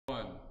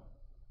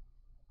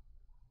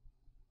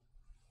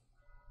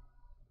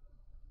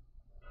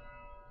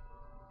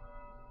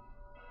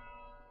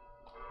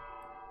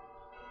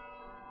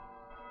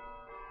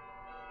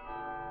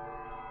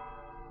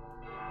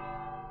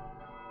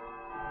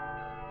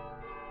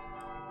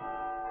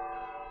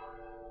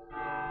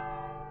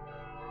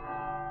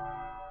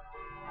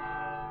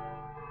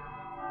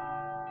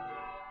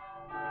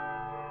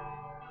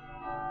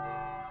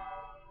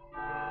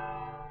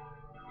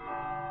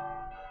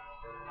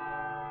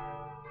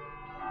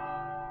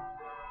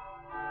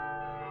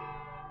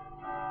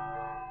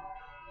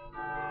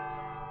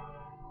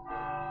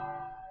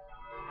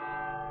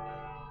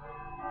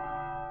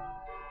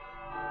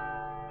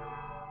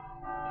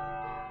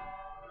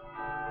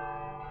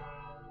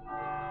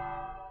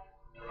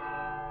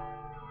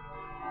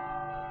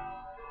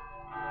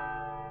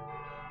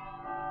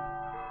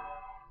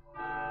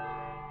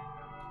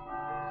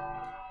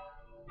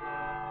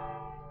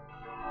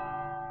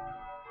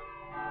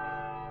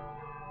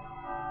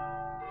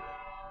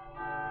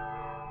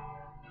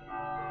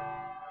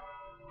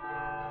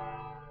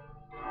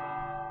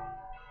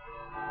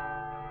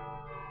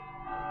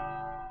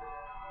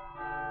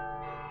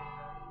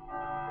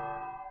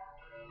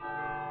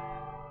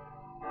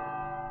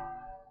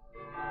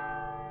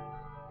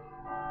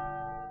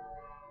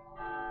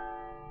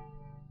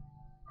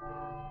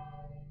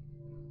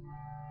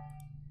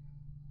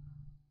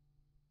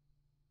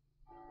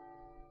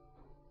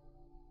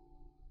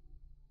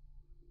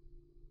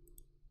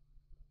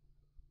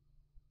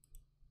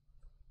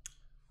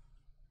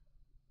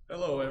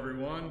Hello,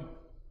 everyone.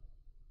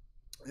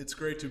 It's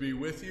great to be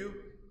with you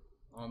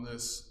on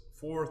this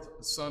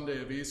fourth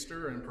Sunday of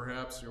Easter, and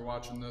perhaps you're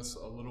watching this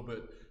a little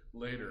bit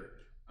later.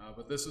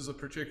 But this is a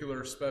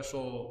particular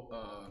special,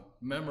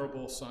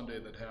 memorable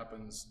Sunday that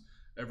happens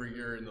every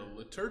year in the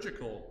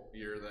liturgical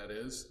year, that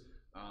is.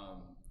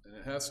 And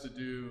it has to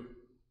do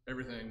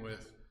everything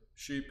with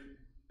sheep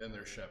and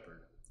their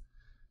shepherd.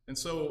 And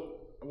so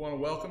I want to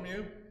welcome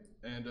you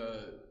and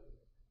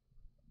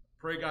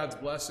pray God's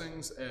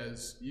blessings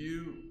as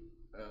you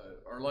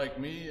are like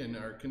me and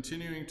are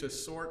continuing to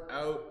sort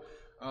out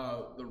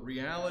the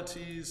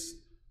realities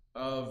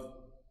of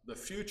the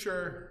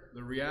future,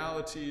 the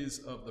realities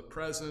of the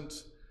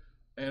present,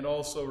 and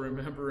also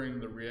remembering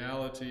the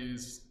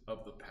realities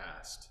of the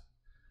past.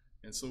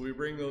 And so we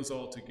bring those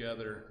all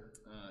together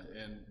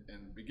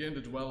and begin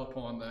to dwell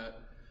upon that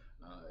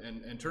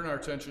and turn our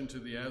attention to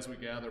the As We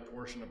Gather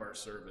portion of our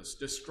service.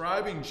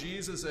 Describing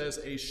Jesus as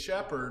a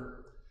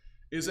shepherd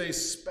is a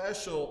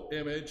special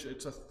image.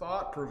 It's a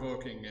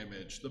thought-provoking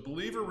image. The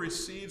believer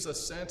receives a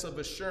sense of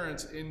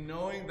assurance in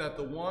knowing that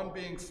the one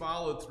being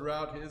followed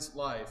throughout his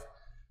life,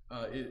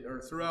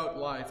 throughout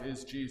life,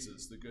 is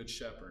Jesus, the Good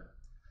Shepherd.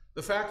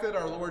 The fact that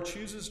our Lord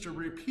chooses to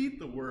repeat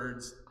the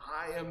words,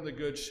 "I am the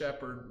Good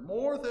Shepherd,"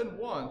 more than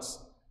once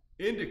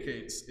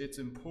indicates its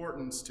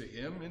importance to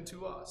him and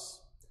to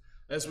us.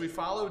 As we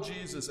follow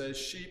Jesus as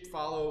sheep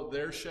follow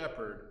their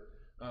shepherd,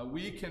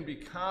 we can be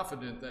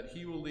confident that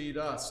he will lead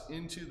us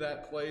into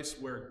that place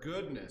where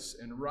goodness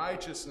and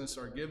righteousness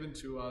are given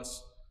to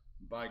us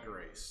by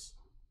grace.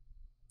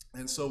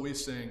 And so we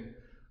sing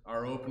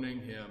our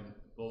opening hymn,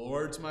 "The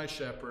Lord's my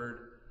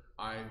shepherd,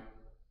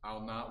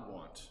 I'll not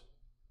want."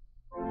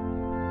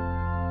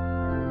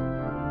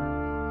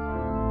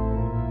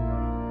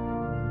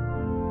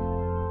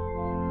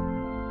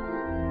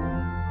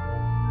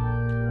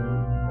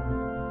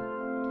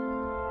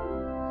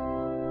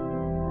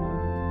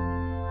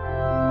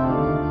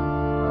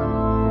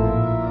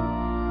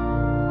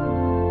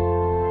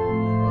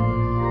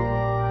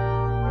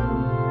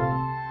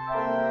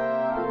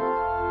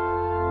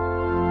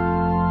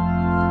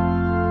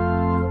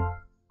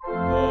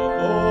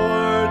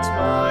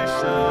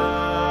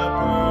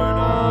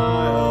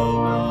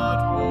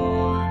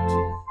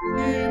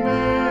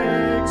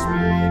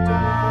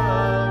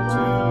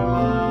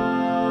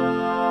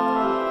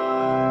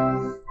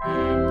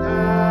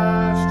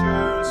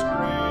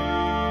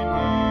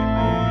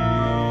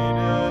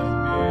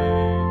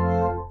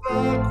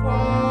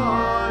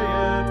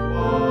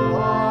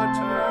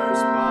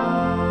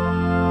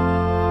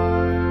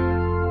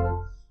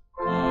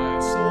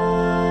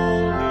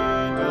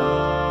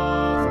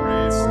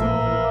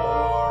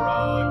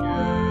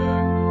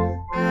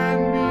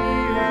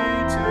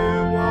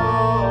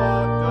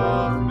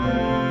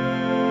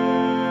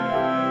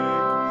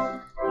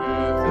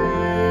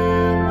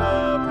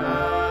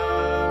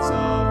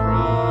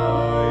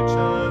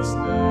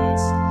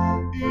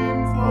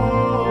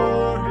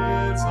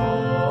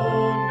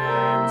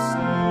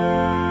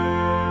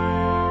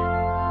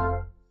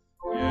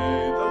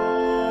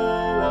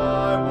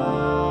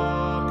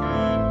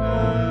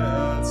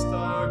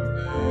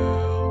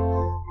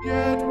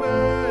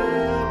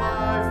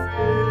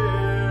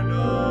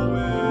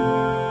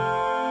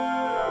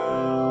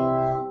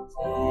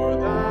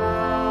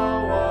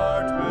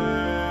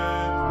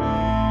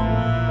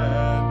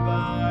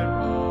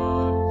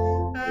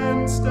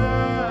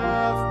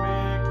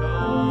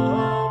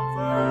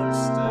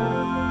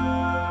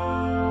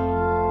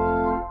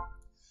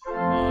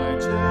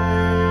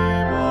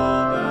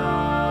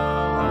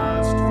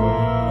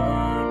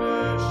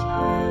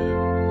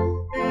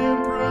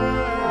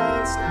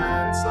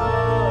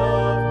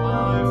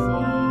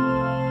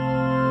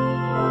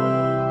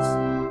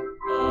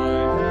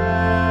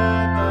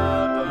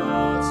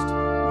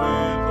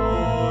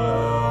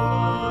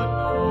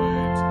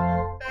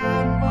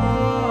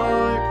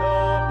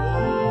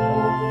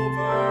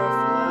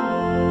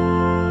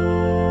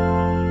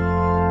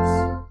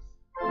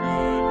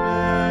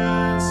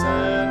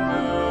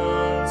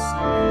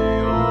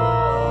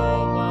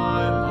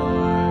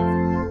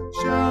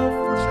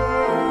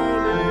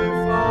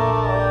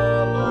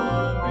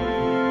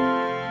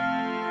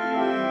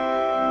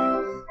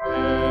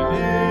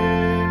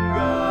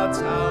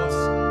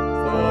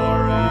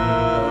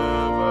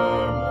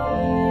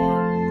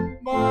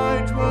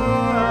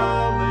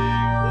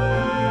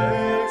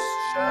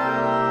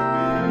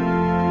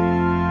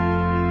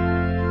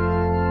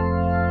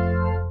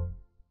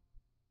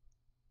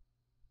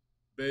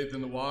 Bathed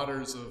in the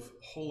waters of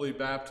holy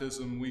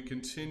baptism, we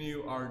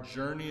continue our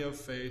journey of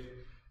faith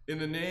in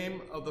the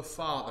name of the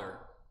Father,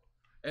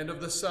 and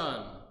of the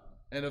Son,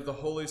 and of the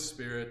Holy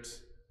Spirit.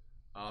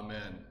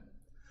 Amen.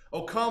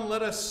 O come,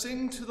 let us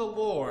sing to the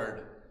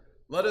Lord.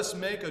 Let us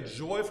make a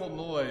joyful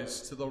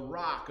noise to the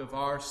rock of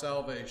our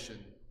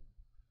salvation.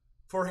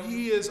 For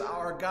he is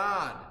our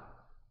God,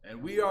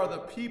 and we are the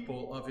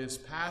people of his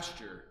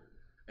pasture,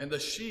 and the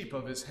sheep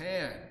of his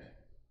hand.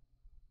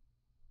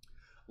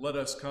 Let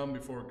us come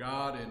before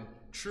God in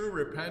true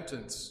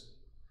repentance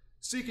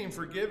seeking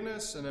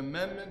forgiveness and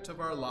amendment of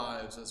our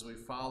lives as we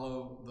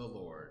follow the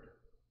Lord.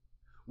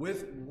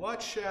 With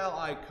what shall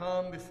I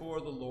come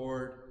before the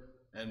Lord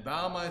and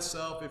bow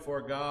myself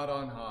before God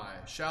on high?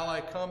 Shall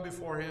I come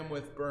before him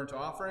with burnt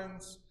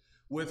offerings,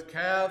 with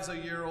calves a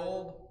year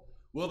old?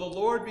 Will the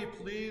Lord be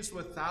pleased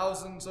with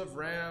thousands of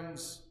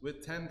rams,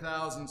 with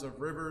 10,000s of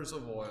rivers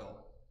of oil?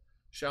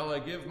 Shall I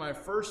give my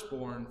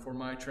firstborn for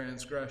my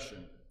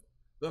transgression,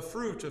 the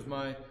fruit of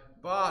my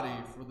body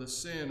for the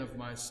sin of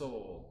my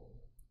soul?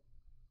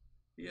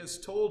 He has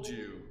told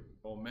you,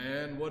 O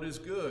man, what is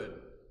good.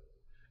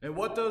 And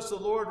what does the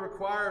Lord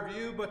require of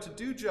you but to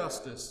do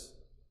justice,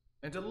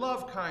 and to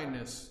love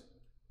kindness,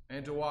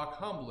 and to walk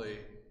humbly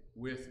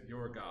with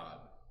your God?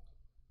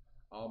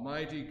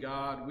 Almighty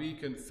God, we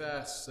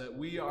confess that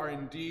we are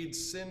indeed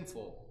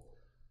sinful.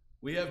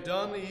 We have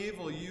done the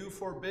evil you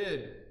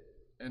forbid,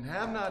 and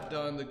have not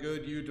done the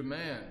good you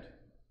demand.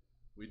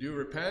 We do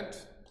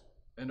repent,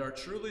 and are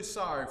truly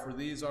sorry for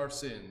these our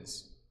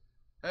sins.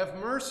 Have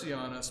mercy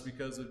on us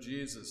because of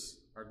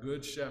Jesus, our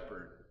good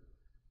shepherd.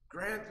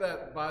 Grant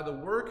that by the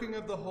working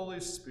of the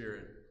Holy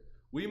Spirit,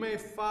 we may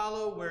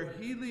follow where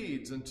he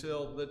leads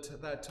until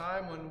that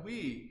time when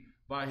we,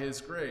 by his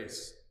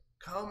grace,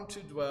 come to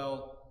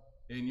dwell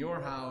in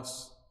your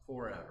house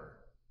forever.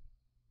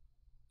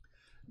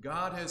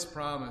 God has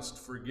promised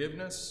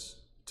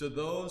forgiveness to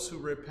those who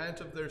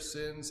repent of their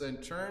sins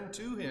and turn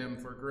to him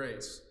for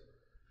grace.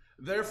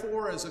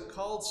 Therefore, as a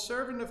called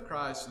servant of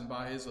Christ and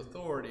by his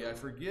authority, I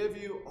forgive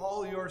you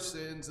all your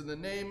sins in the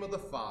name of the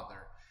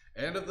Father,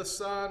 and of the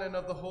Son, and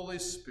of the Holy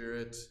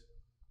Spirit.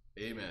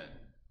 Amen.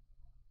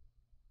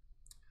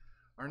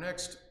 Our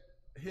next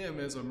hymn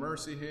is a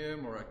mercy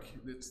hymn, or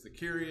it's the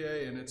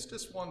Kyrie, and it's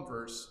just one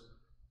verse,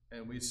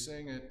 and we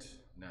sing it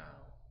now.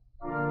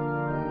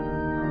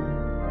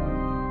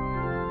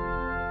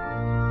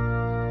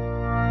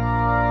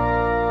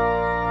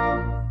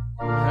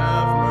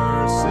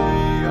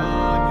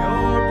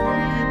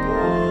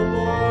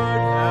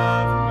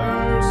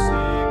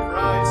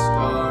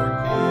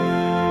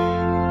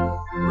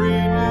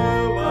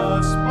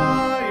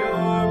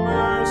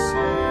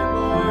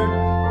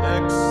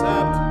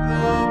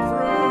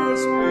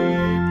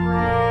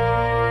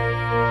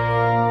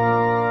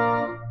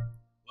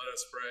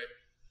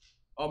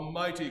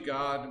 Almighty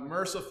God,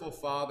 merciful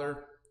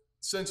Father,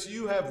 since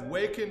you have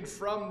wakened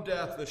from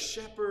death the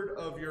shepherd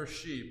of your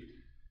sheep,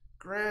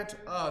 grant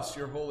us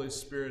your Holy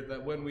Spirit,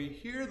 that when we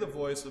hear the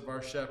voice of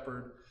our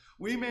shepherd,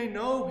 we may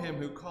know him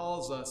who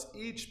calls us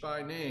each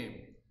by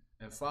name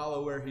and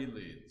follow where he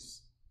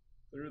leads.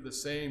 Through the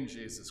same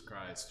Jesus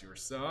Christ, your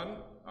Son,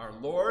 our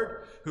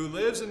Lord, who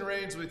lives and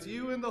reigns with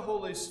you in the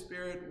Holy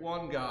Spirit,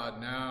 one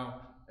God,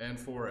 now and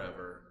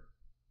forever.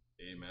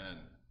 Amen.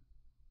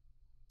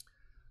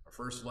 Our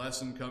first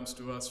lesson comes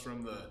to us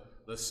from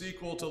the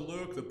sequel to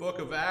Luke, the book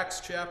of Acts,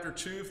 chapter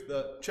 2,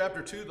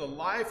 the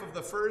life of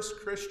the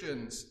first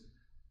Christians.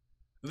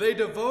 They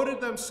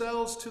devoted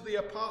themselves to the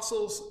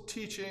apostles'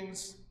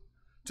 teachings,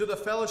 to the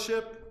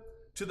fellowship,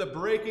 to the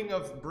breaking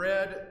of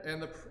bread,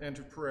 and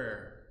to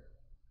prayer.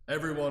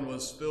 Everyone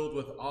was filled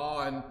with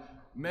awe, and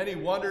many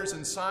wonders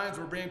and signs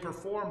were being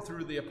performed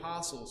through the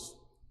apostles.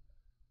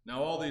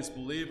 Now all these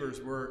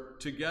believers were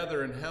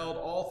together and held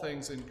all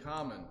things in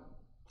common.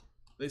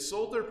 They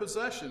sold their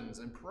possessions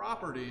and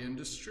property and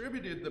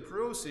distributed the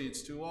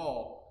proceeds to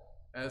all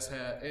as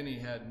any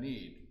had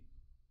need.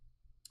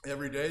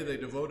 Every day they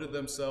devoted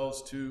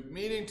themselves to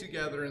meeting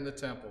together in the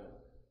temple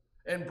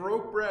and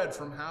broke bread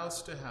from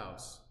house to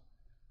house.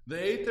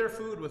 They ate their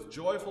food with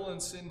joyful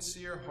and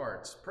sincere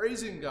hearts,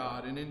 praising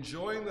God and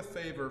enjoying the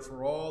favor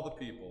for all the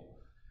people.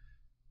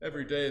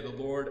 Every day the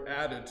Lord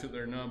added to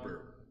their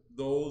number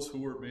those who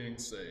were being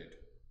saved.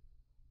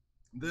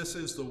 This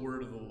is the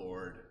word of the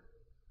Lord.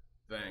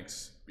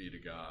 Thanks be to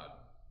God.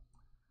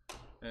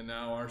 And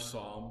now our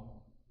psalm,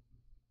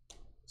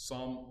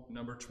 Psalm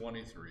number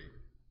 23.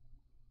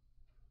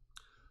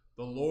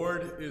 The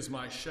Lord is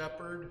my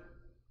shepherd.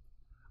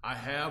 I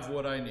have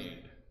what I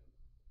need.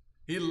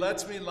 He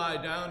lets me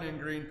lie down in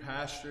green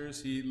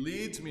pastures. He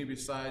leads me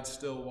beside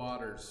still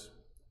waters.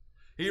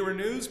 He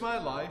renews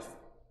my life.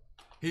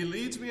 He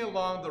leads me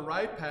along the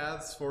right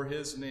paths for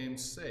his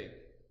name's sake.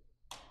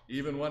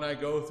 Even when I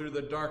go through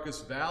the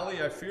darkest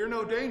valley, I fear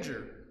no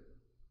danger,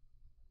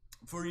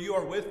 for you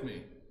are with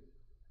me.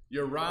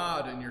 Your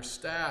rod and your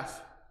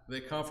staff,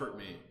 they comfort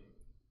me.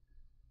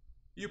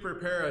 You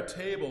prepare a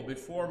table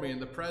before me in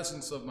the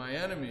presence of my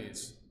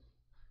enemies.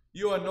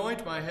 You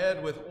anoint my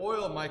head with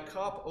oil, my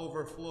cup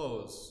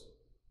overflows.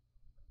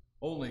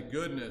 Only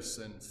goodness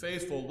and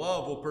faithful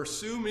love will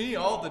pursue me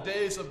all the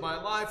days of my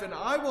life, and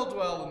I will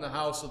dwell in the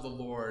house of the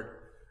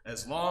Lord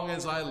as long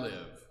as I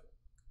live.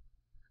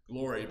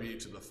 Glory be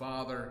to the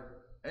Father,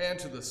 and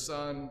to the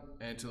Son,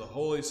 and to the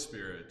Holy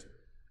Spirit,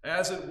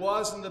 as it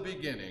was in the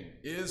beginning,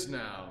 is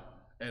now,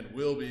 and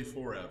will be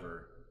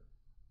forever.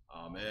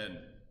 Amen.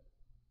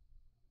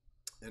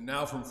 And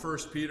now from 1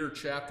 Peter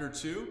chapter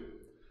 2,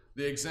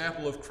 the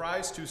example of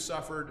Christ who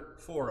suffered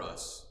for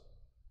us.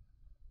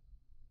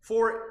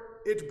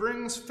 For it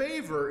brings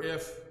favor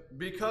if,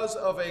 because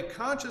of a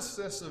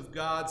consciousness of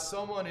God,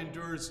 someone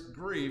endures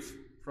grief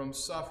from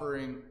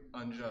suffering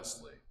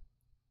unjustly.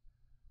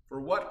 For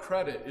what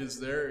credit is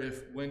there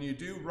if when you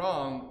do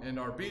wrong and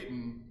are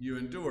beaten, you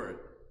endure it?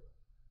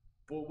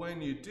 But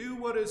when you do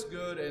what is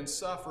good and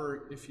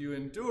suffer, if you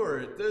endure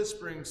it, this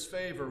brings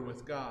favor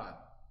with God.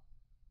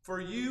 For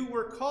you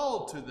were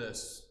called to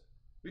this,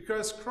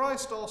 because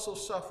Christ also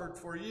suffered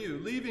for you,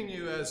 leaving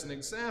you as an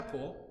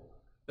example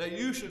that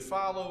you should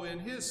follow in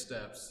his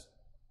steps.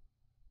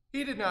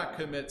 He did not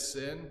commit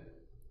sin,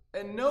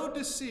 and no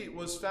deceit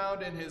was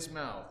found in his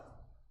mouth.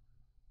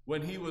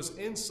 When he was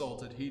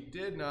insulted, he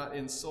did not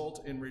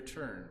insult in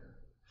return.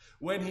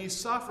 When he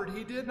suffered,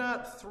 he did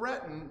not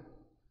threaten,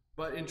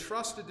 but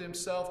entrusted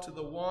himself to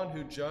the one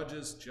who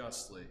judges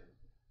justly.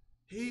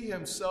 He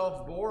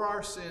himself bore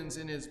our sins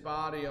in his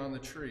body on the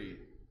tree,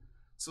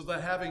 so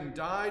that having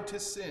died to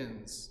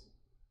sins,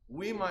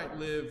 we might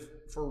live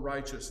for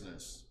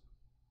righteousness.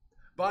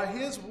 By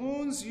his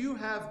wounds you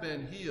have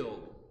been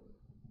healed,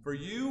 for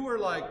you were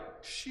like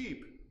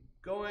sheep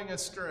going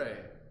astray,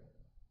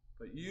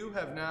 but you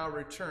have now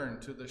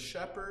returned to the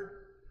shepherd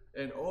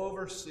and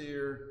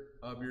overseer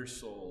of your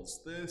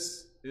souls.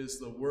 This is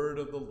the word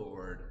of the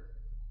Lord.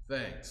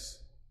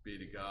 Thanks be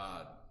to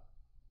God.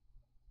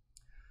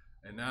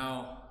 And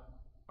now,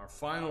 our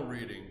final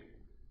reading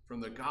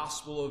from the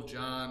Gospel of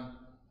John,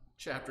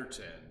 chapter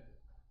 10.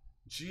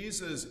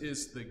 Jesus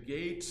is the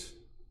gate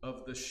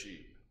of the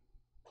sheep.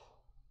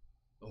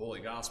 The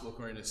Holy Gospel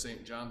according to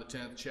St. John, the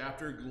 10th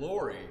chapter.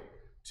 Glory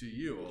to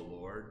you, O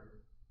Lord.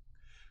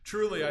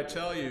 Truly, I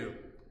tell you,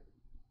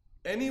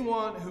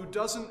 anyone who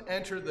doesn't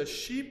enter the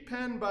sheep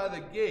pen by the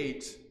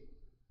gate,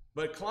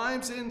 but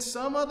climbs in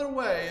some other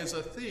way, is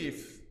a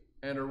thief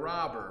and a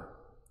robber.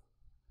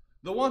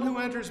 The one who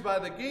enters by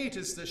the gate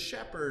is the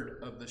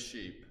shepherd of the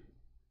sheep.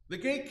 The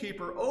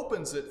gatekeeper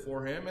opens it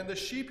for him, and the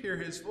sheep hear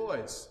his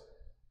voice.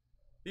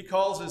 He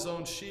calls his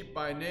own sheep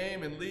by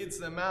name and leads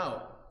them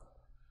out.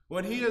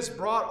 When he has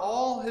brought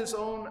all his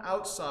own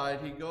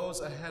outside, he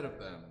goes ahead of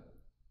them.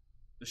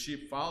 The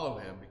sheep follow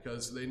him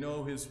because they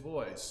know his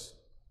voice.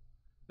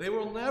 They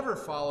will never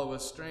follow a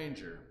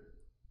stranger.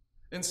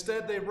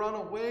 Instead, they run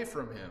away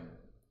from him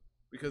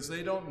because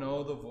they don't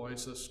know the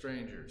voice of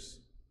strangers.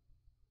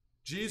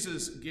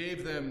 Jesus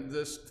gave them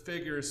this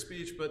figure of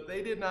speech, but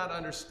they did not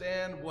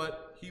understand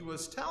what he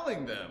was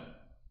telling them.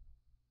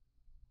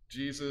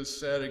 Jesus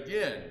said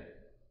again,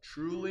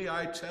 "Truly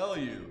I tell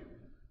you,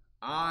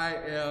 I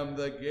am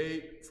the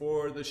gate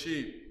for the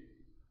sheep.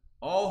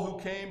 All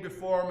who came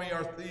before me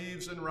are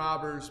thieves and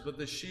robbers, but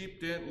the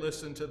sheep didn't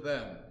listen to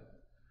them.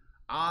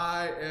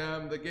 I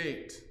am the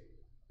gate.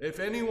 If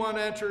anyone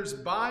enters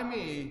by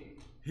me,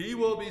 he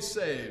will be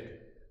saved,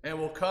 and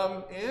will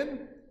come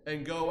in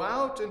and go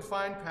out and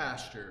find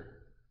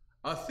pasture.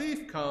 A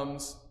thief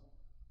comes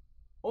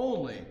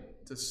only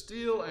to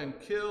steal and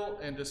kill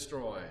and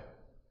destroy.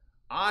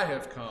 I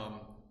have come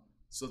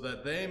so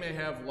that they may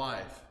have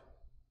life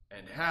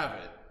and have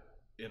it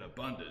in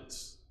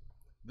abundance."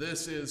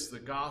 This is the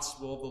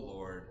gospel of the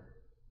Lord.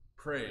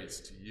 Praise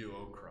to you,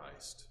 O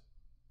Christ.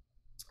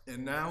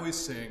 And now we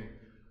sing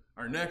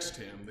our next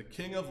hymn, "The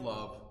King of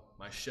Love,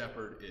 My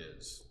Shepherd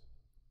Is."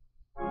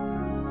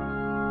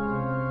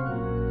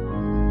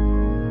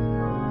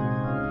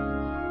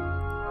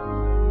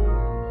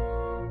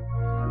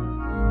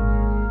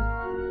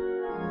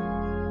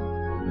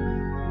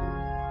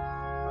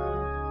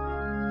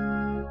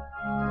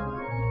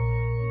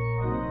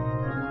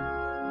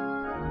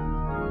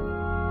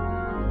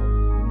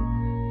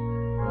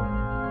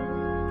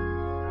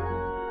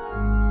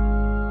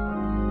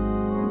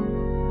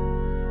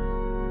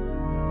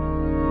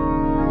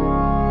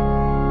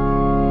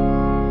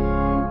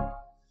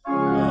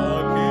 Oh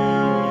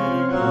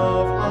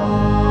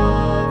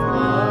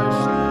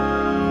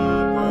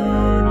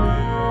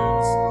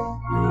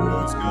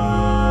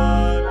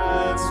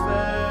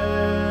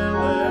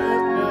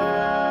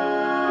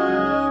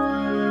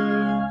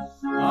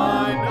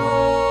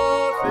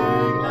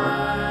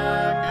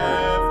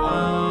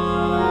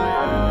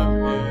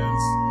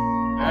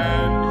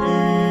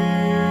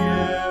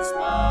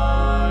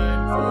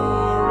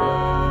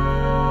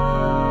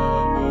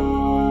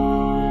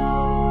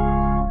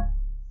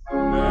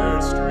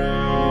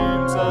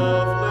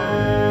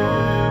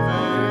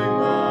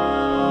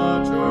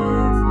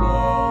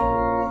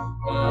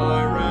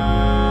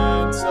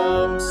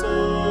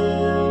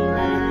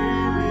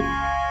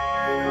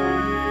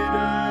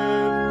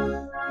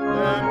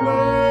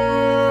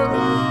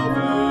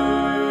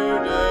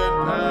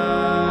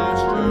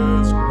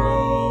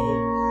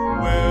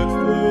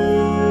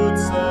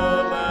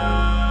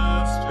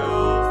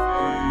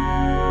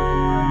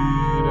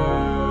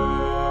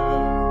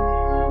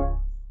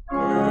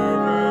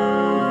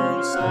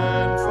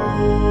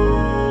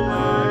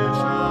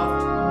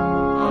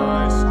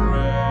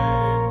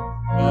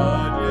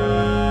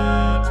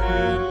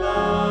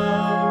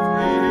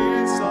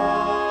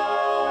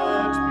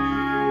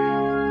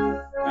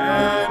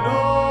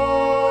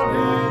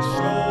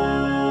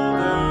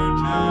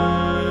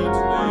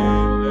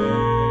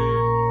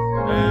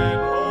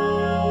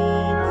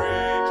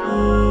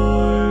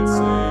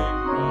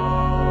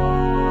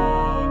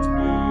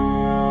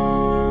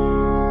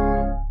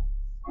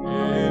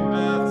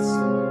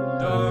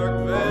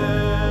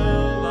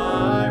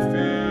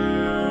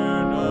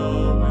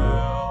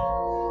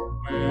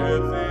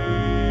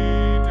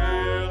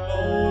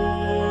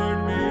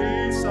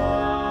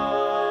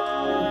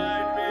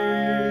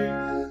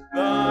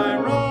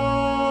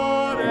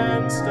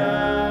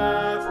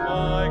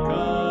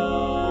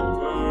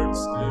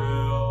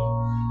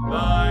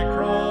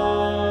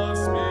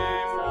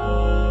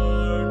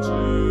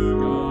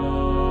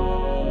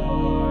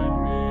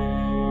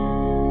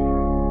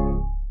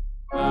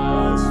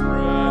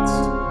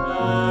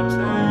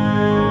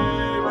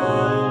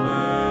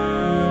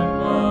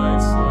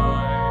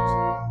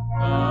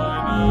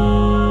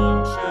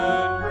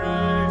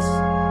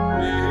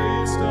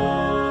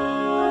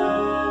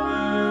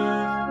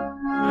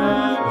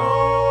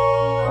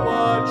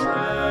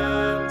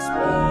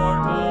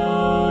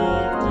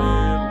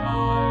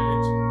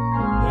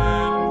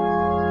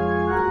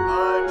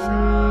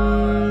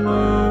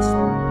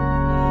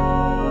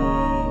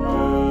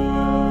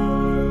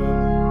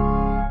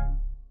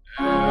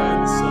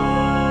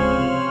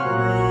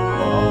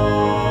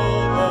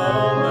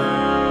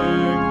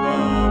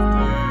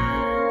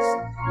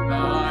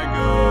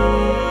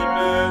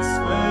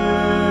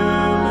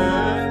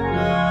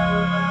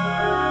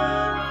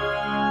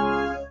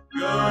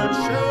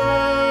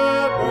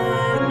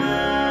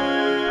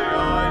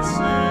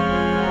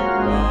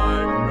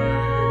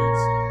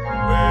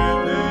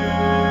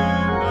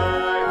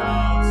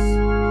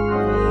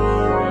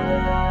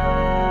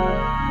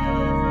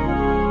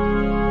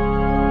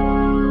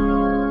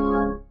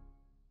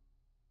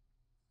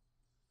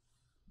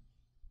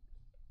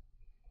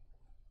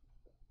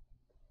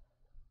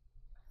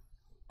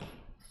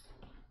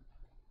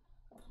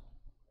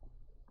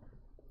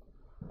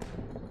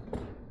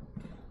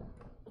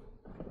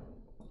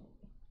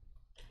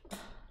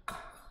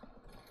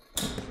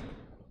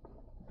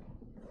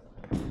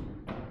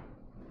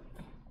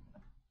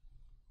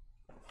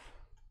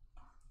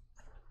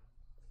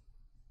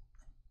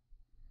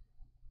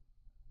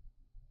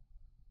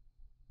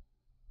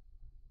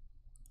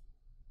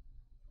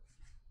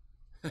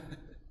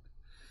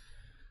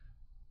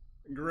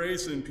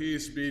Grace and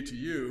peace be to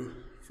you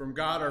from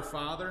God our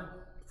Father,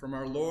 from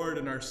our Lord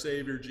and our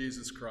Savior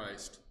Jesus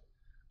Christ.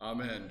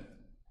 Amen.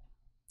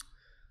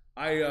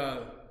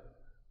 I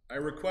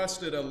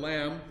requested a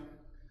lamb,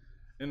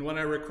 and when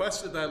I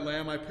requested that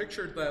lamb, I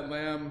pictured that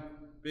lamb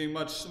being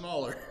much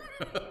smaller.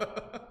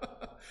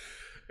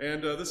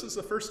 And this is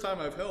the first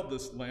time I've held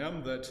this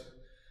lamb that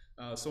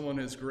someone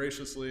has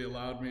graciously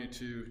allowed me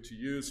to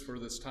use for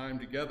this time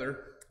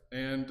together.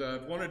 And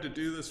I've wanted to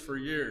do this for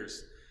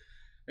years.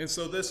 And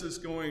so this is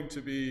going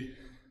to be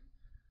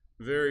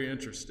very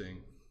interesting.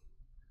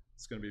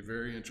 It's going to be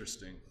very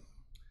interesting.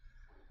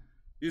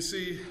 You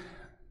see,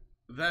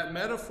 that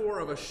metaphor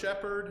of a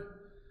shepherd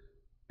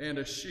and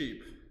a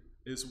sheep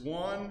is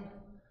one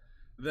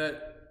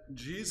that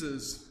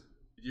Jesus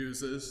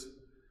uses.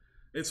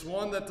 It's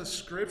one that the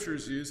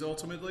scriptures use.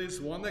 Ultimately,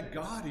 it's one that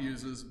God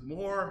uses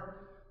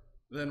more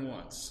than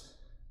once.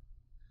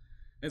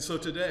 And so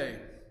today,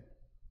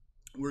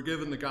 we're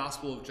given the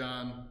Gospel of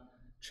John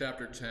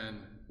chapter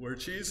 10, where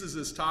Jesus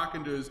is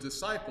talking to his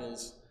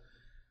disciples,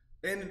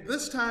 and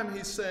this time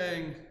he's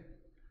saying,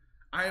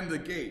 I am the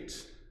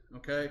gate,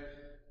 okay?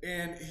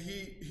 And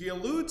he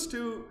alludes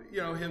to,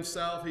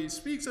 himself. He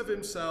speaks of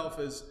himself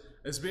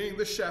as being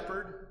the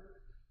shepherd,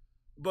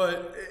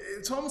 but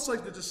it's almost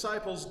like the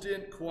disciples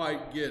didn't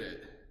quite get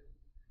it.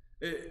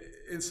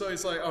 And so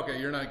he's like, okay,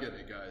 you're not getting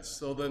it, guys.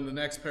 So then the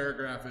next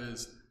paragraph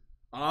is,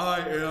 I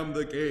am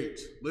the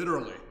gate,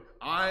 literally.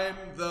 I'm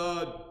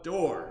the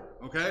door,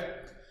 okay?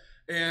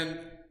 And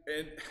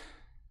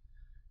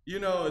you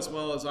know as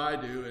well as I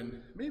do,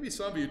 and maybe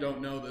some of you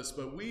don't know this,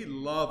 but we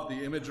love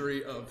the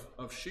imagery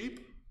of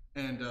sheep,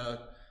 and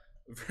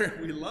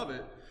we love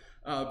it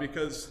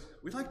because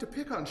we like to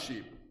pick on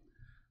sheep,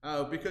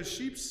 because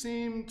sheep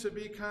seem to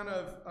be kind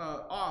of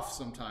off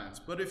sometimes.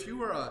 But if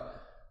you are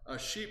a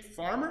sheep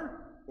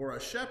farmer or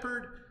a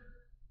shepherd,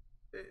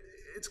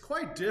 it's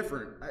quite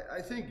different.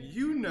 I think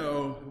you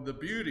know the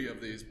beauty of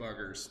these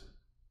buggers.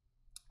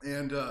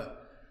 And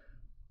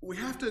we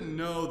have to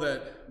know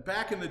that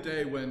back in the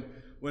day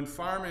when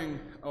farming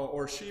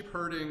or sheep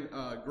herding,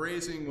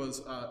 grazing was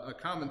a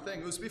common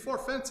thing, it was before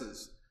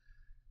fences.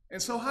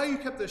 And so how you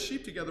kept the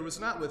sheep together was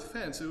not with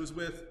fence, it was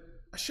with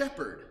a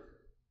shepherd.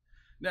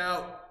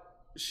 Now,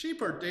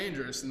 sheep are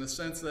dangerous in the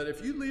sense that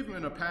if you leave them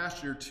in a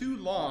pasture too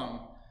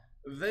long,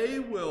 they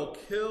will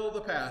kill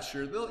the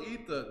pasture. They'll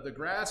eat the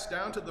grass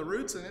down to the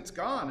roots and it's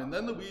gone. And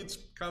then the weeds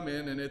come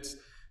in and it's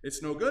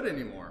no good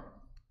anymore.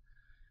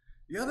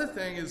 The other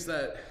thing is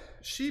that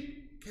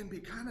sheep can be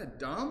kind of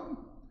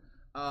dumb.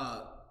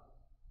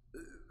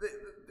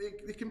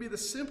 They can be the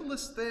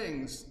simplest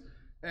things.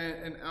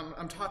 And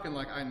I'm talking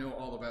like I know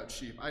all about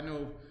sheep. I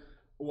know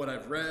what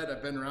I've read.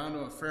 I've been around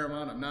them a fair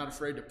amount. I'm not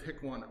afraid to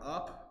pick one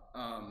up.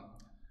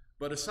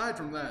 But aside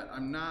from that,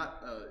 I'm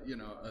not,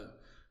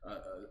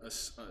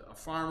 a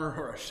farmer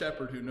or a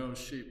shepherd who knows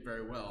sheep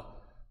very well.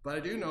 But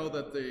I do know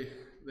that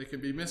they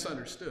can be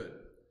misunderstood.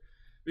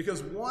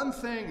 Because one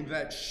thing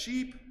that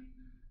sheep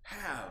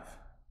have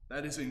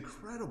that is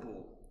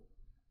incredible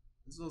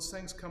is those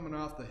things coming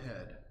off the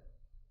head,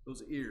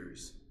 those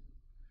ears.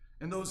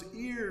 And those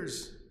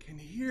ears can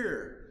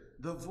hear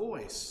the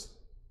voice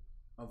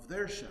of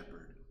their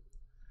shepherd.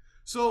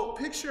 So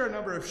picture a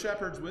number of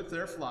shepherds with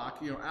their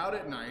flock, out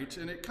at night,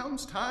 and it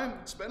comes time,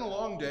 it's been a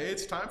long day,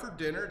 it's time for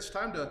dinner, it's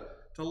time to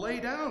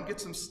lay down,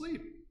 get some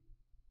sleep.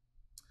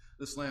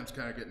 This lamb's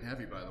kind of getting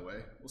heavy, by the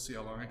way. We'll see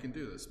how long I can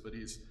do this, but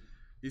he's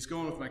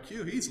going with my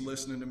cue. He's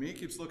listening to me. He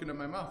keeps looking at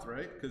my mouth,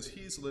 right? Because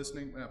he's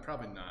listening. Well,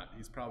 probably not.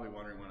 He's probably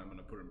wondering when I'm going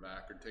to put him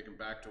back or take him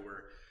back to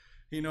where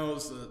he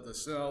knows the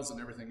cells and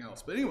everything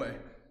else. But anyway,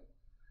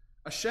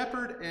 a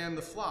shepherd and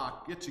the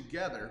flock get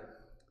together,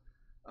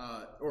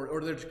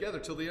 or they're together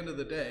till the end of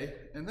the day,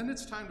 and then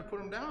it's time to put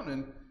them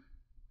down.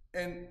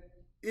 And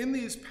in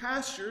these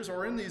pastures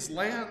or in these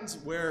lands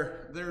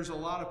where there's a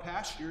lot of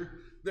pasture,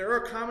 there are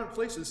common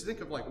places. Think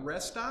of like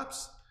rest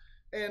stops.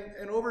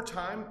 And over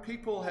time,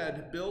 people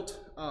had built,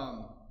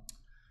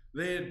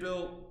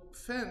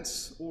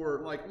 fence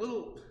or like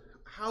little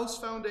house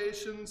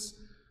foundations.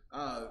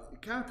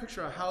 Kind of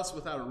picture a house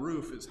without a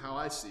roof is how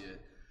I see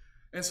it.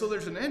 And so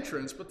there's an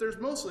entrance, but there's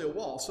mostly a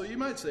wall. So you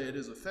might say it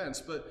is a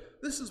fence, but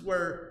this is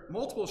where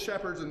multiple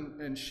shepherds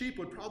and sheep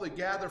would probably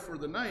gather for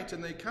the night,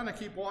 and they kind of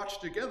keep watch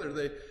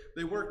together.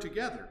 They work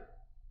together.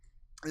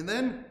 And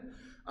then,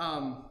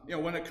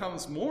 when it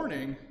comes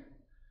morning,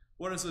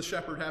 what does the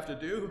shepherd have to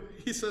do?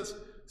 He says,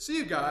 see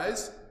you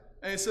guys.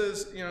 And he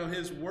says,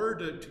 his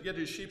word to get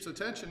his sheep's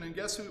attention, and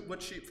guess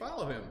what sheep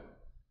follow him?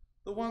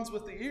 The ones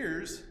with the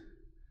ears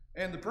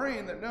and the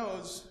brain that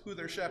knows who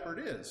their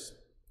shepherd is.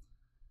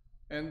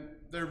 And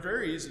they're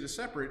very easy to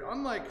separate.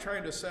 Unlike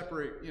trying to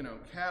separate,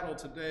 cattle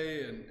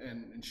today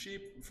and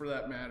sheep for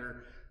that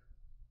matter,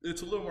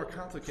 it's a little more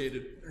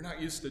complicated. They're not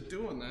used to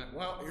doing that.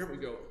 Well, here we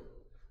go.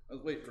 I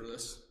was waiting for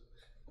this.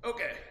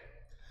 Okay.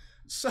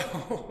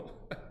 So,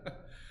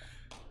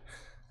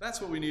 that's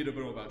what we need to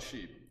know about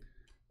sheep,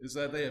 is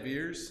that they have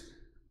ears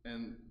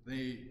and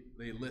they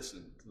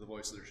listen to the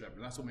voice of their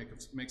shepherd. That's what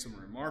makes them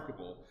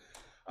remarkable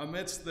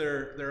amidst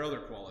their other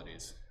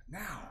qualities.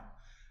 Now,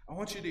 I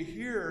want you to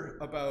hear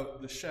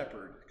about the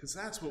shepherd, because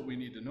that's what we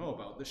need to know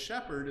about. The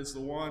shepherd is the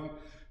one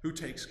who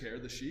takes care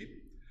of the sheep.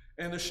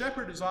 And the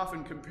shepherd is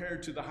often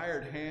compared to the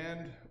hired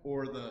hand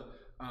or the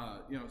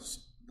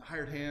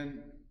hired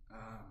hand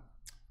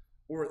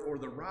or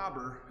the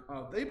robber.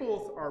 They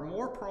both are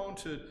more prone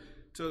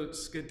to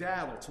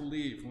skedaddle, to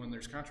leave when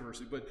there's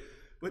controversy.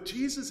 But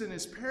Jesus in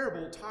his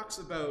parable talks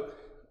about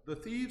the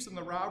thieves and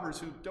the robbers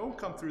who don't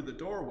come through the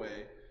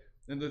doorway.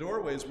 And the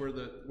doorway is where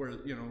the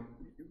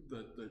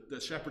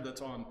shepherd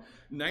that's on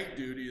night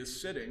duty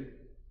is sitting.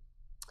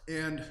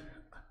 And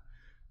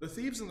the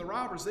thieves and the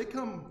robbers, they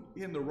come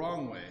in the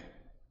wrong way,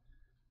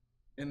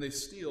 and they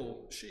steal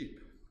sheep.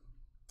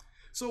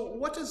 So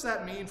what does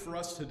that mean for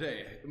us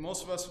today?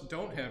 Most of us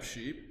don't have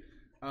sheep,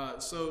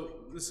 so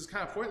this is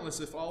kind of pointless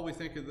if all we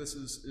think of this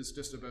is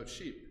just about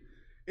sheep.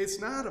 It's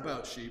not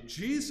about sheep.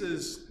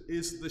 Jesus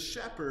is the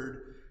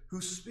shepherd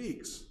who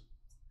speaks.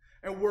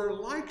 And we're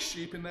like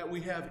sheep in that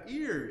we have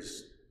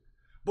ears,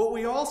 but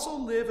we also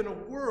live in a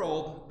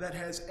world that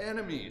has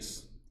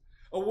enemies.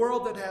 A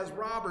world that has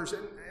robbers,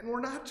 and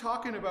we're not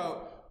talking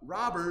about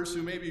robbers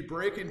who maybe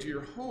break into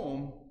your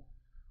home.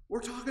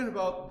 We're talking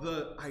about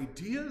the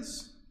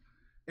ideas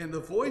and the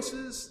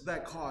voices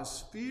that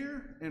cause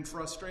fear and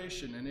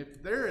frustration. And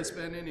if there has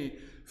been any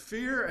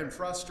fear and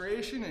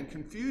frustration and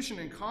confusion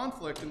and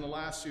conflict in the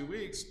last few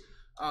weeks,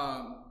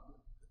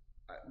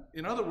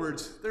 in other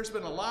words, there's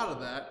been a lot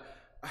of that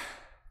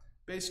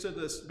based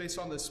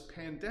on this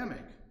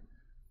pandemic.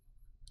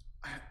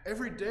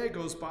 Every day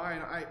goes by,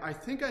 and I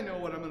think I know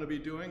what I'm going to be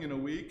doing in a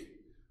week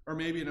or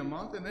maybe in a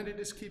month, and then it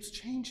just keeps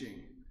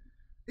changing.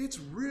 It's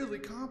really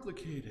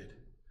complicated,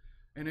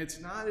 and it's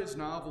not as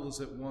novel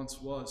as it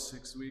once was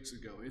 6 weeks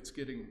ago. It's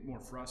getting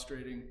more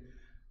frustrating,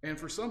 and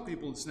for some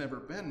people, it's never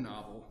been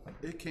novel.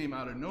 It came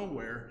out of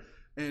nowhere,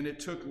 and it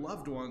took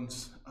loved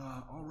ones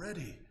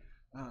already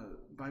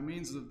by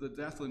means of the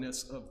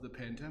deathliness of the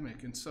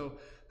pandemic. And so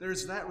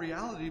there's that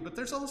reality, but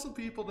there's also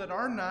people that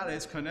are not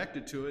as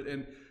connected to it,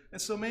 and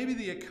so maybe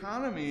the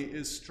economy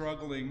is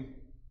struggling,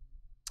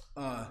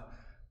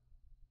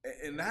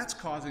 and that's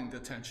causing the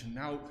tension.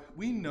 Now,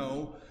 we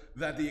know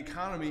that the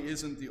economy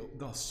isn't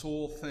the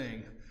sole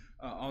thing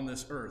on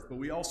this earth, but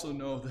we also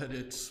know that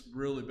it's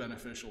really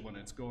beneficial when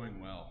it's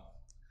going well.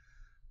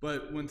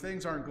 But when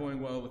things aren't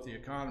going well with the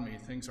economy,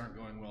 things aren't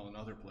going well in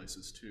other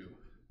places too.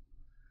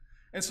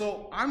 And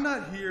so I'm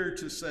not here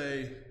to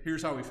say,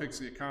 here's how we fix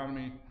the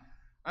economy.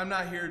 I'm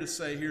not here to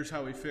say, here's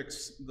how we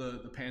fix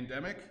the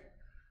pandemic.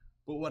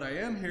 But what I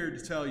am here to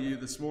tell you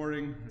this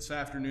morning, this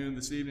afternoon,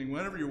 this evening,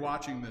 whenever you're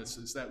watching this,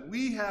 is that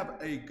we have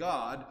a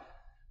God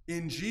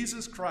in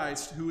Jesus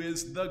Christ who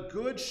is the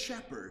good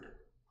shepherd.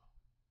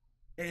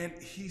 And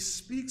he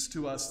speaks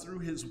to us through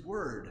his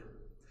word.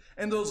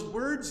 And those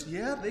words,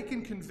 yeah, they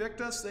can convict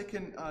us. They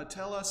can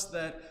tell us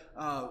that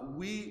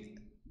we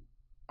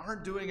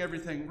aren't doing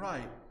everything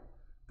right.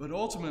 But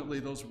ultimately,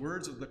 those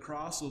words of the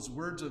cross, those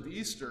words of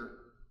Easter,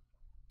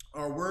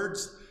 are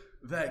words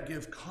that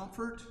give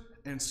comfort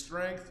and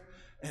strength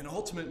and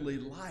ultimately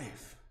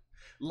life.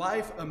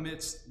 Life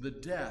amidst the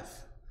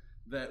death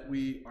that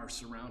we are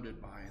surrounded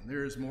by. And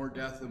there is more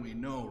death than we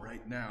know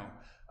right now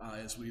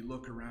as we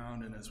look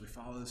around and as we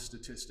follow the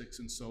statistics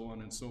and so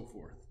on and so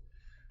forth.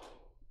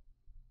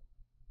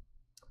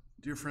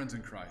 Dear friends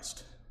in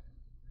Christ,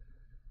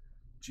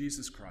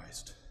 Jesus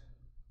Christ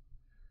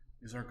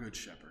is our good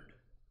shepherd.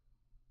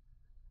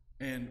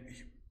 And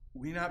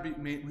we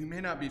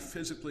may not be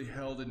physically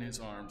held in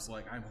his arms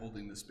like I'm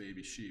holding this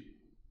baby sheep.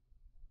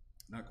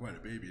 Not quite a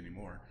baby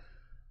anymore.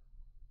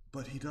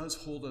 But he does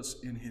hold us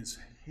in his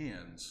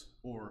hands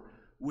or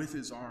with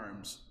his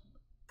arms,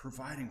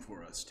 providing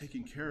for us,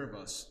 taking care of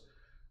us.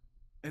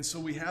 And so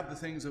we have the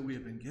things that we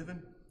have been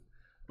given.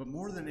 But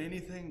more than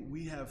anything,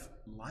 we have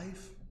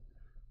life,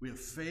 we have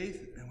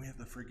faith, and we have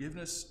the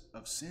forgiveness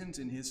of sins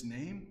in his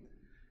name.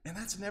 And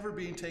that's never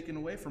being taken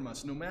away from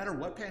us. No matter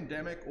what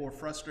pandemic or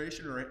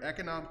frustration or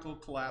economical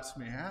collapse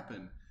may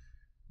happen,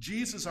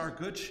 Jesus, our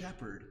good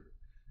shepherd,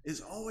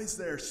 is always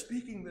there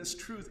speaking this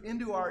truth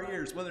into our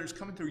ears, whether it's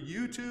coming through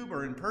YouTube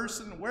or in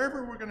person,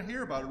 wherever we're going to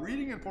hear about it,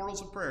 reading in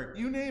portals of prayer,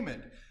 you name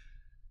it.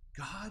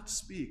 God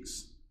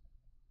speaks.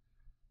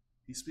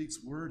 He speaks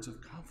words of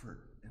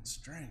comfort and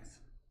strength.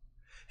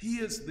 He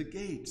is the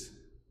gate.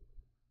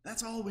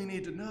 That's all we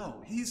need to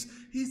know. He's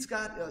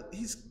got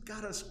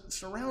us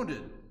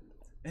surrounded.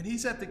 And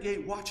he's at the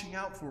gate watching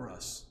out for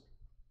us.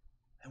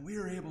 And we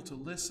are able to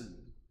listen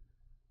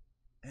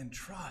and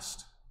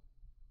trust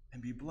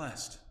and be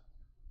blessed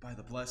by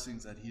the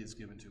blessings that he has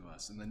given to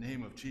us. In the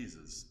name of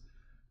Jesus,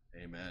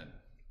 amen.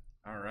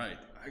 All right,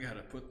 I got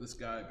to put this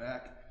guy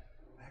back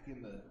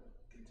in the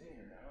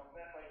container now.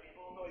 That might be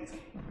a little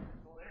noisy.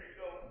 Well, there you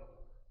go.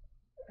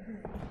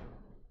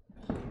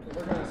 And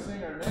we're going to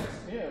sing our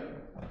next hymn,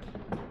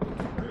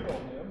 Creedal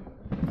hymn.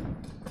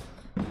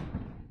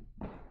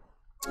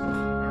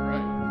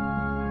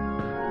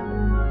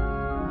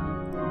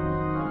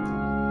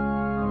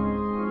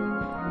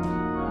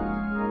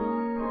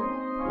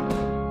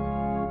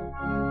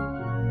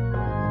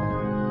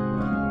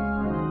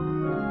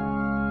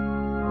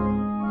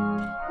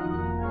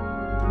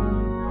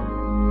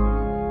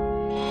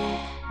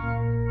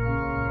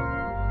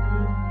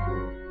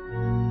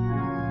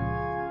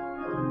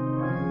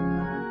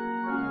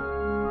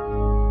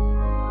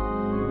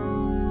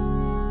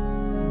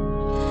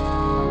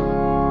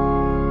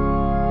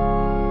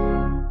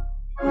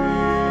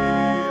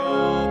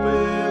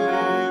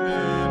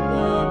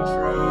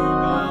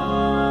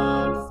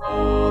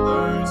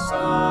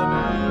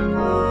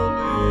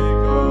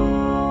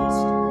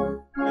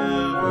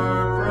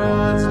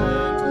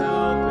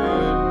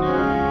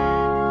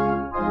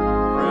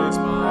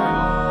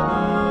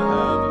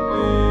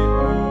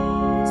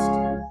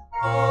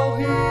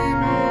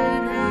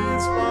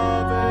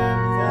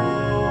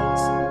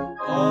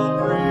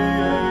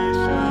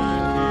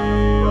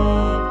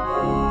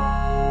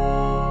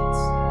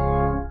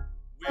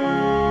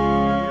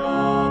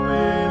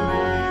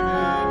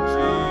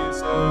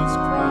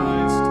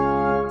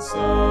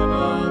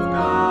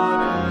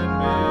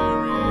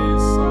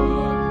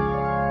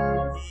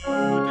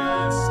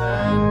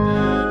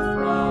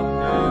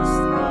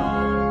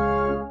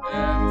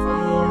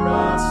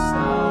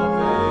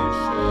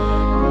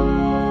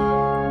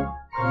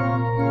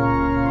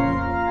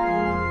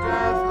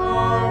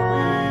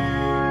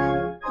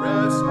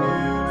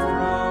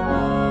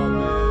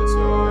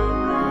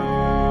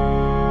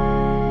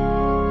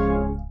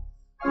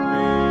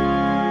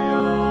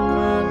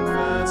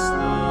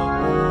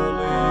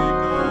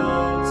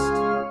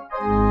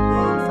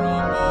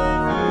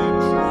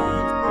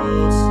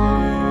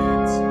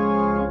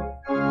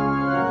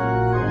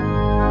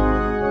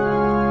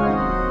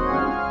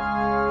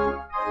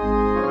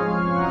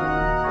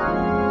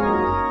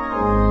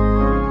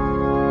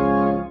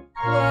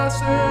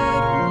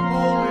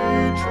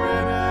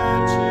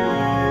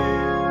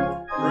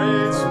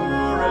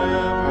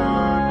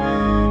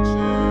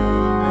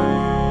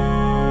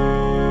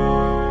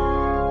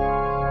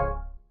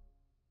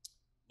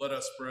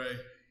 us pray.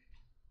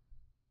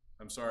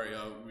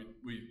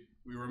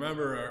 We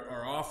remember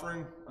our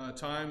offering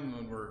time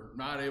when we're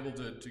not able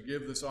to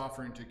give this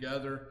offering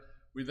together.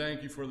 We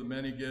thank you for the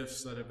many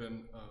gifts that have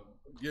been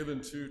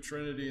given to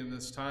Trinity in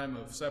this time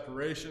of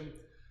separation.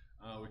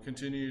 We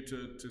continue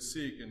to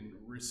seek and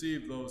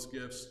receive those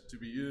gifts to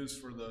be used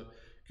for the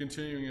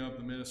continuing of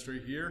the ministry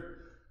here.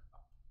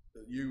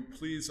 You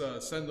please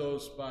send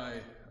those by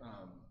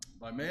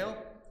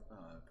mail.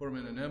 Put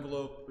them in an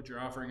envelope, put your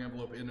offering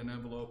envelope in an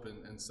envelope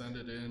and send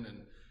it in.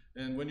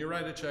 And when you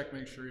write a check,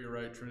 make sure you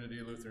write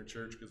Trinity Lutheran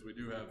Church, because we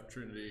do have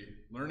Trinity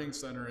Learning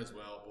Center as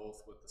well,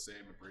 both with the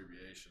same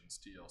abbreviations,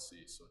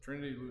 TLC. So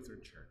Trinity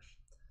Lutheran Church.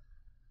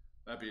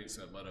 That being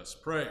said, let us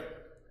pray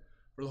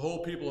for the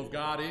whole people of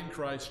God in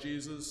Christ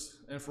Jesus,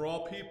 and for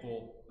all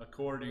people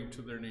according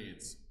to their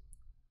needs.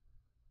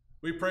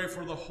 We pray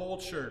for the whole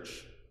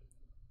church,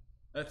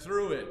 that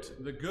through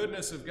it, the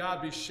goodness of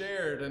God be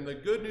shared and the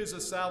good news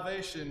of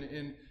salvation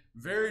in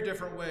very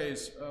different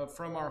ways,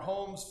 from our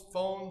homes,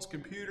 phones,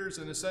 computers,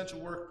 and essential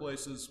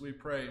workplaces. We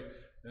pray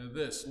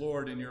this,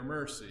 Lord, in your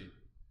mercy,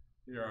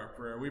 hear our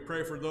prayer. We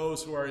pray for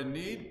those who are in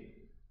need,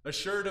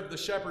 assured of the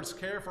shepherd's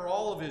care for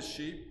all of his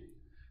sheep.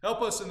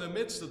 Help us in the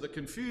midst of the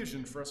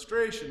confusion,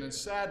 frustration, and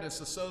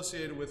sadness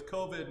associated with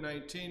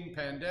COVID-19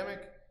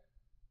 pandemic,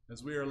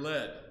 as we are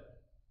led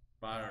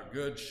by our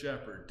good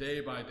shepherd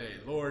day by day.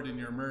 Lord, in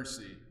your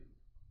mercy,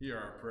 hear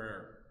our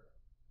prayer.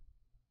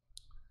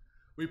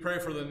 We pray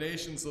for the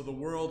nations of the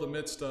world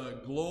amidst a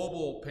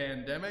global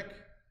pandemic,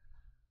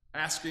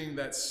 asking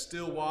that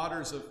still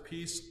waters of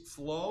peace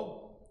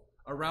flow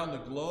around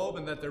the globe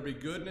and that there be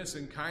goodness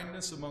and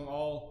kindness among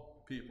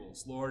all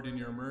peoples. Lord, in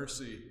your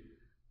mercy,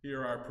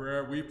 hear our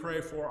prayer. We pray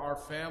for our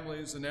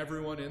families and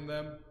everyone in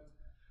them.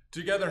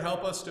 Together,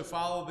 help us to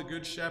follow the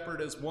Good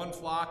Shepherd as one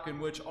flock in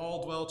which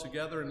all dwell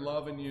together in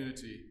love and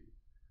unity.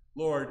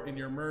 Lord, in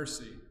your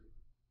mercy,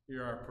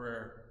 hear our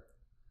prayer.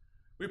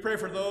 We pray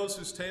for those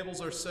whose tables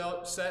are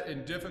set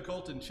in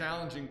difficult and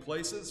challenging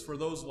places, for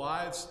those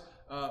lives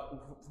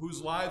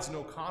whose lives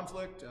know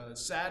conflict,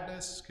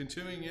 sadness,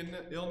 continuing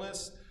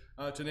illness,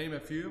 to name a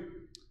few.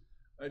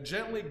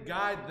 Gently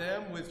guide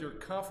them with your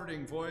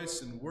comforting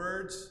voice and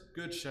words,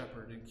 Good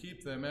Shepherd, and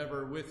keep them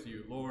ever with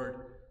you,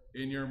 Lord.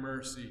 In your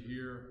mercy,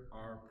 hear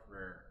our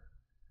prayer.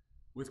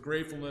 With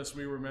gratefulness,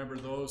 we remember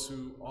those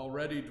who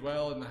already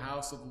dwell in the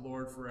house of the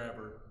Lord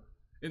forever.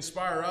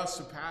 Inspire us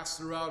to pass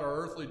throughout our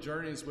earthly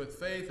journeys with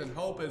faith and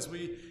hope as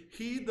we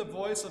heed the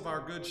voice of our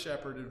Good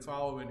Shepherd and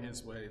follow in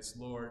his ways.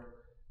 Lord,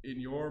 in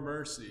your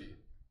mercy,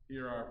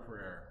 hear our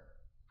prayer.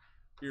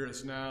 Hear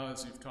us now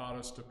as you've taught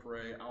us to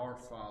pray, Our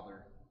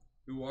Father,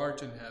 who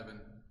art in heaven,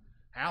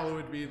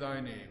 hallowed be thy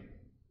name.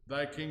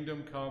 Thy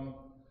kingdom come,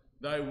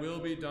 thy will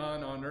be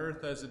done on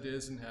earth as it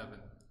is in heaven.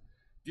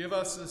 Give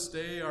us this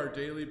day our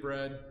daily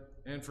bread,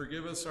 and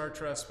forgive us our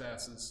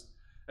trespasses,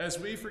 as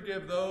we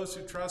forgive those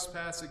who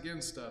trespass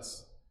against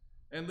us.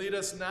 And lead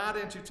us not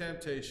into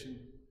temptation,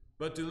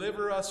 but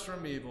deliver us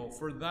from evil.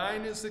 For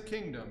thine is the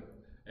kingdom,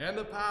 and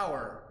the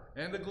power,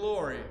 and the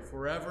glory,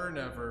 forever and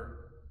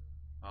ever.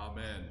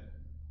 Amen.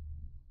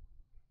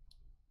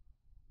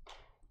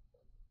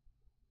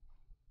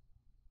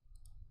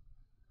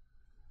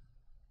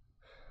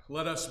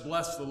 Let us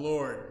bless the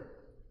Lord.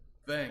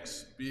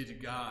 Thanks be to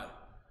God.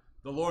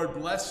 The Lord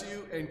bless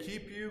you and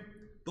keep you.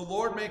 The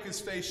Lord make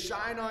his face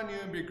shine on you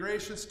and be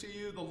gracious to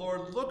you. The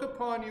Lord look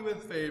upon you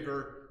with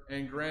favor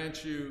and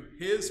grant you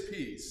his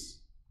peace.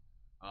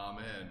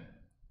 Amen.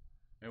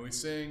 And we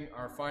sing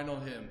our final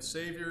hymn,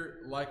 Savior,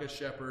 like a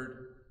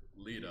shepherd,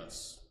 lead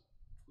us,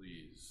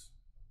 please.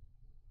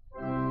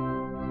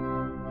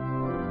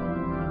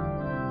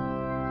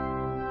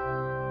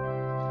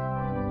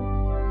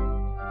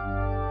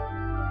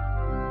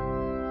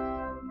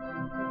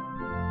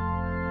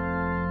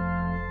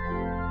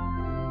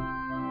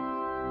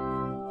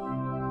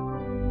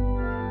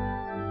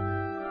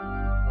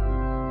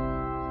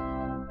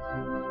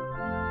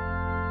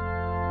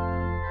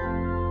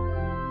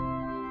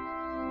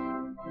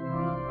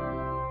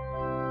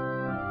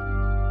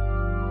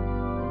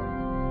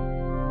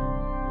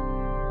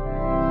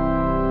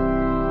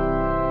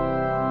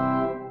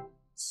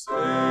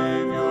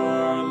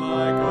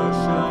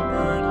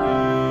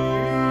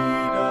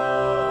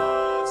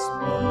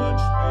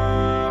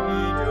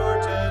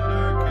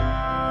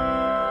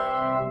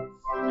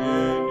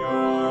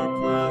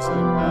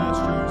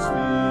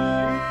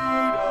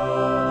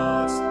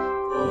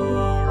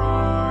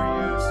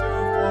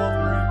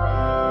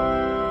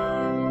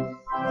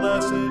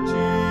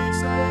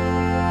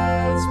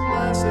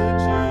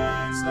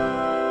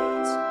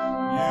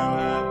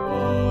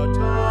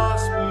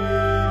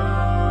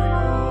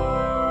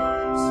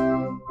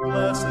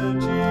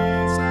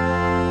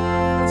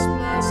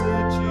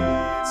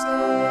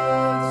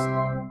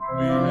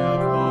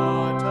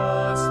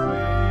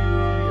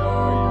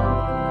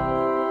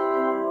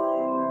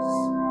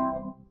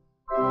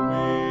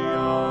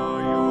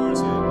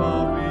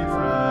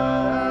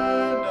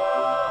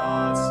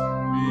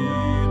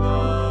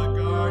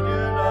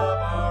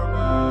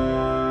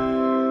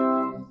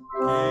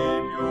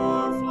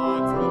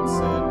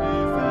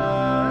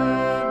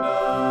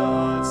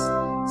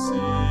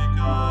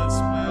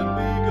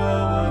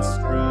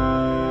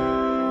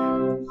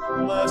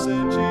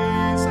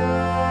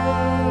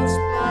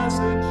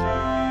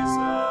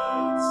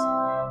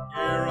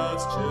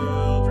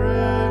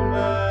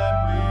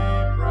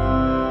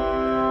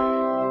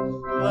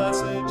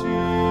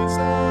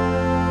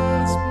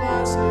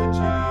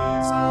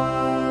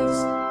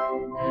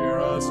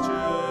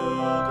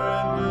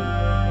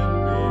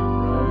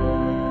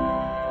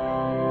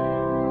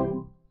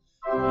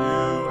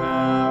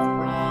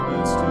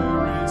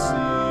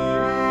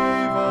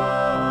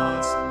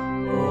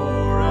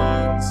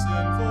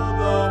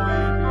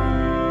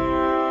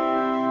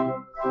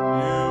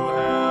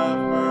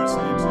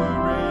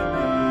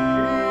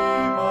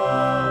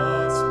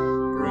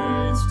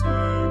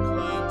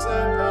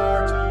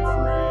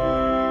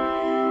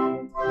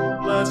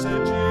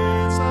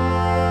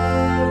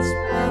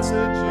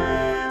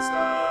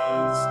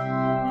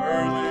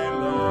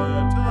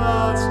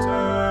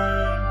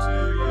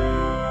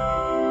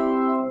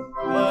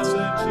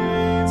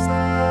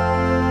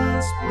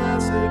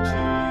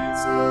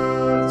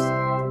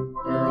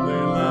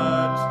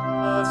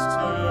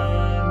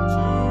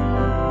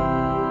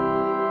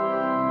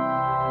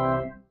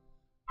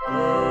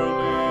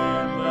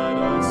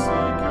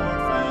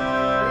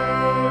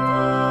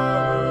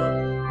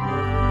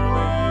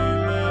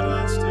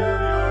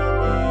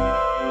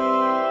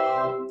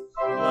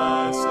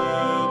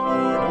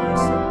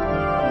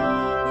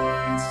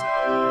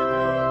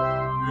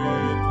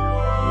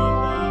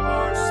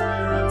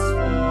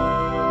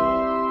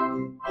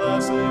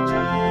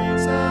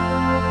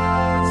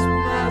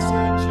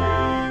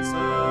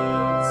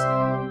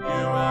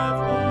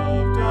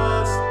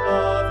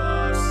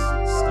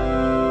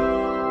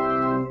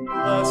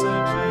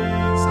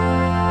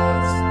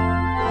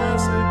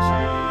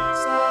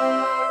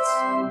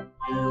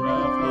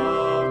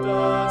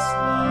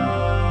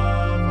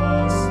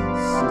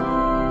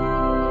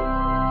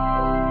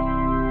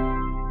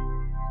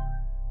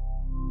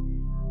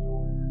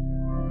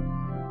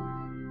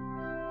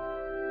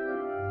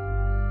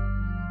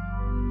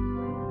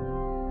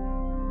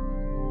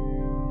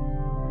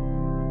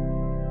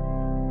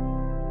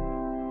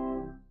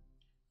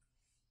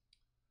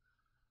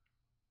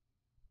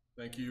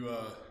 Thank you,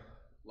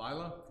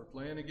 Lila, for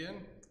playing again,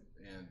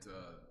 and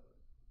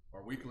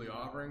our weekly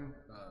offering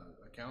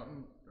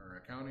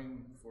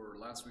accounting for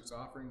last week's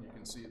offering. You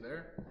can see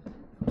there.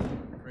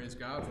 Praise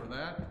God for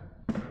that,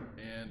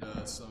 and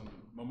some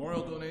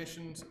memorial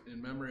donations in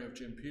memory of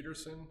Jim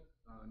Peterson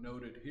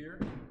noted here.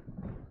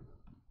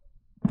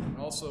 And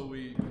also,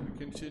 we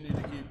continue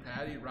to keep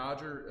Patty,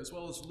 Roger, as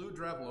well as Lou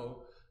Drevlo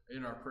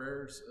in our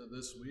prayers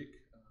this week,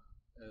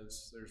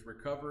 as there's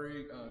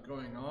recovery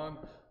going on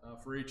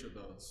for each of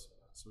those.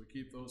 So we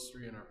keep those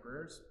three in our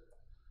prayers.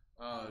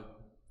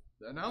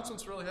 The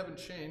announcements really haven't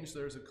changed.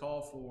 There's a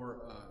call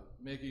for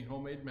making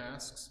homemade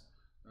masks,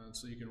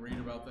 so you can read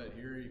about that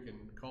here. You can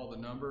call the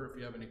number if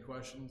you have any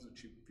questions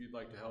if you'd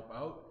like to help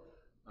out.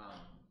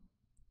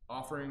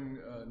 Offering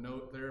a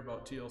note there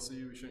about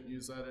TLC, we shouldn't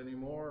use that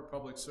anymore.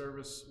 Public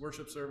service,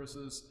 worship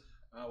services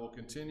will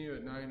continue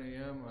at 9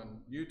 a.m. on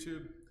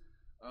YouTube.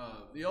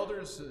 The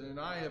elders and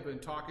I have been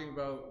talking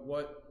about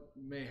what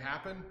may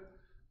happen,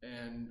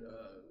 and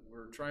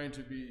we're trying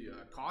to be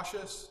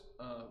cautious,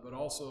 but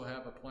also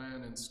have a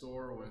plan in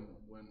store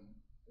when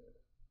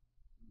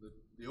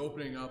the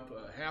opening up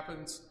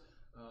happens.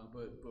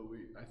 But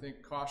I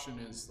think caution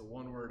is the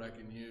one word I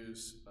can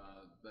use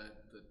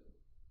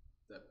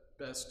that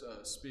best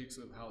speaks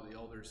of how the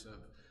elders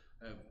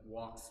have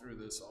walked through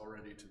this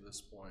already to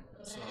this point.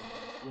 And so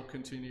we'll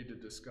continue to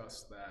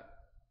discuss that.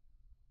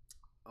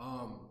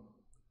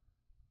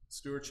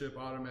 Stewardship,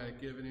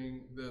 automatic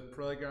giving, the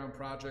Playground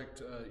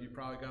Project, you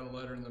probably got a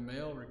letter in the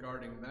mail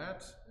regarding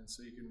that, and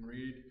so you can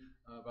read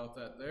about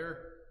that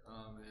there.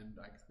 And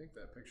I think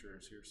that picture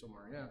is here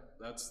somewhere. Yeah,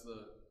 that's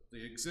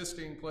the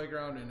existing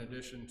playground in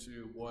addition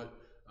to what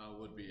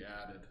would be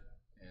added.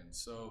 And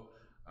so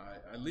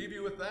I leave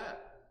you with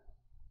that.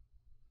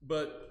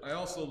 But I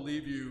also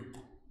leave you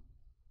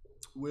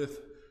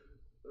with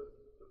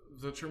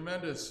the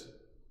tremendous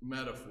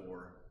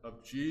metaphor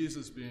of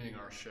Jesus being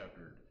our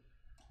shepherd.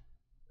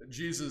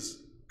 Jesus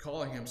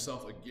calling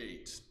himself a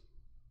gate.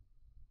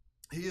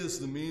 He is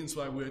the means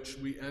by which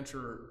we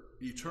enter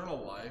eternal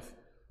life.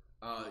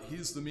 He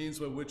is the means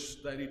by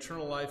which that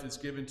eternal life is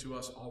given to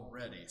us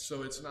already.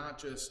 So it's not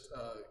just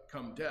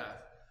come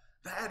death.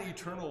 That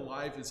eternal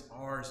life is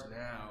ours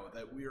now,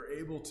 that we are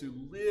able to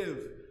live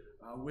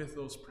with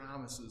those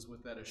promises,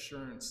 with that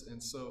assurance.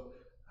 And so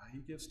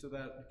he gives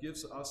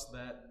us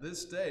that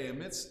this day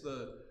amidst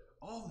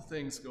all the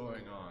things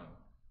going on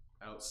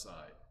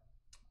outside.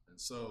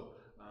 And so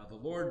the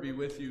Lord be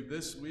with you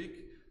this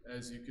week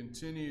as you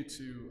continue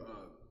to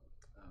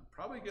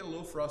probably get a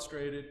little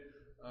frustrated,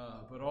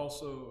 but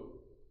also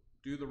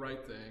do the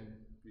right thing,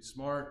 be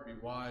smart, be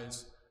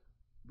wise,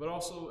 but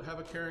also have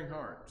a caring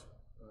heart,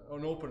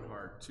 an open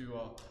heart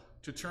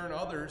to turn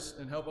others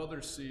and help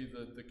others see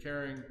the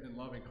caring and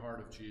loving heart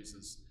of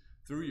Jesus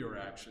through your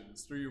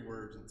actions, through your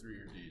words, and through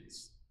your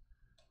deeds.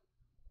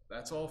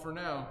 That's all for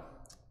now.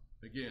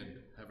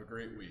 Again, have a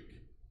great week.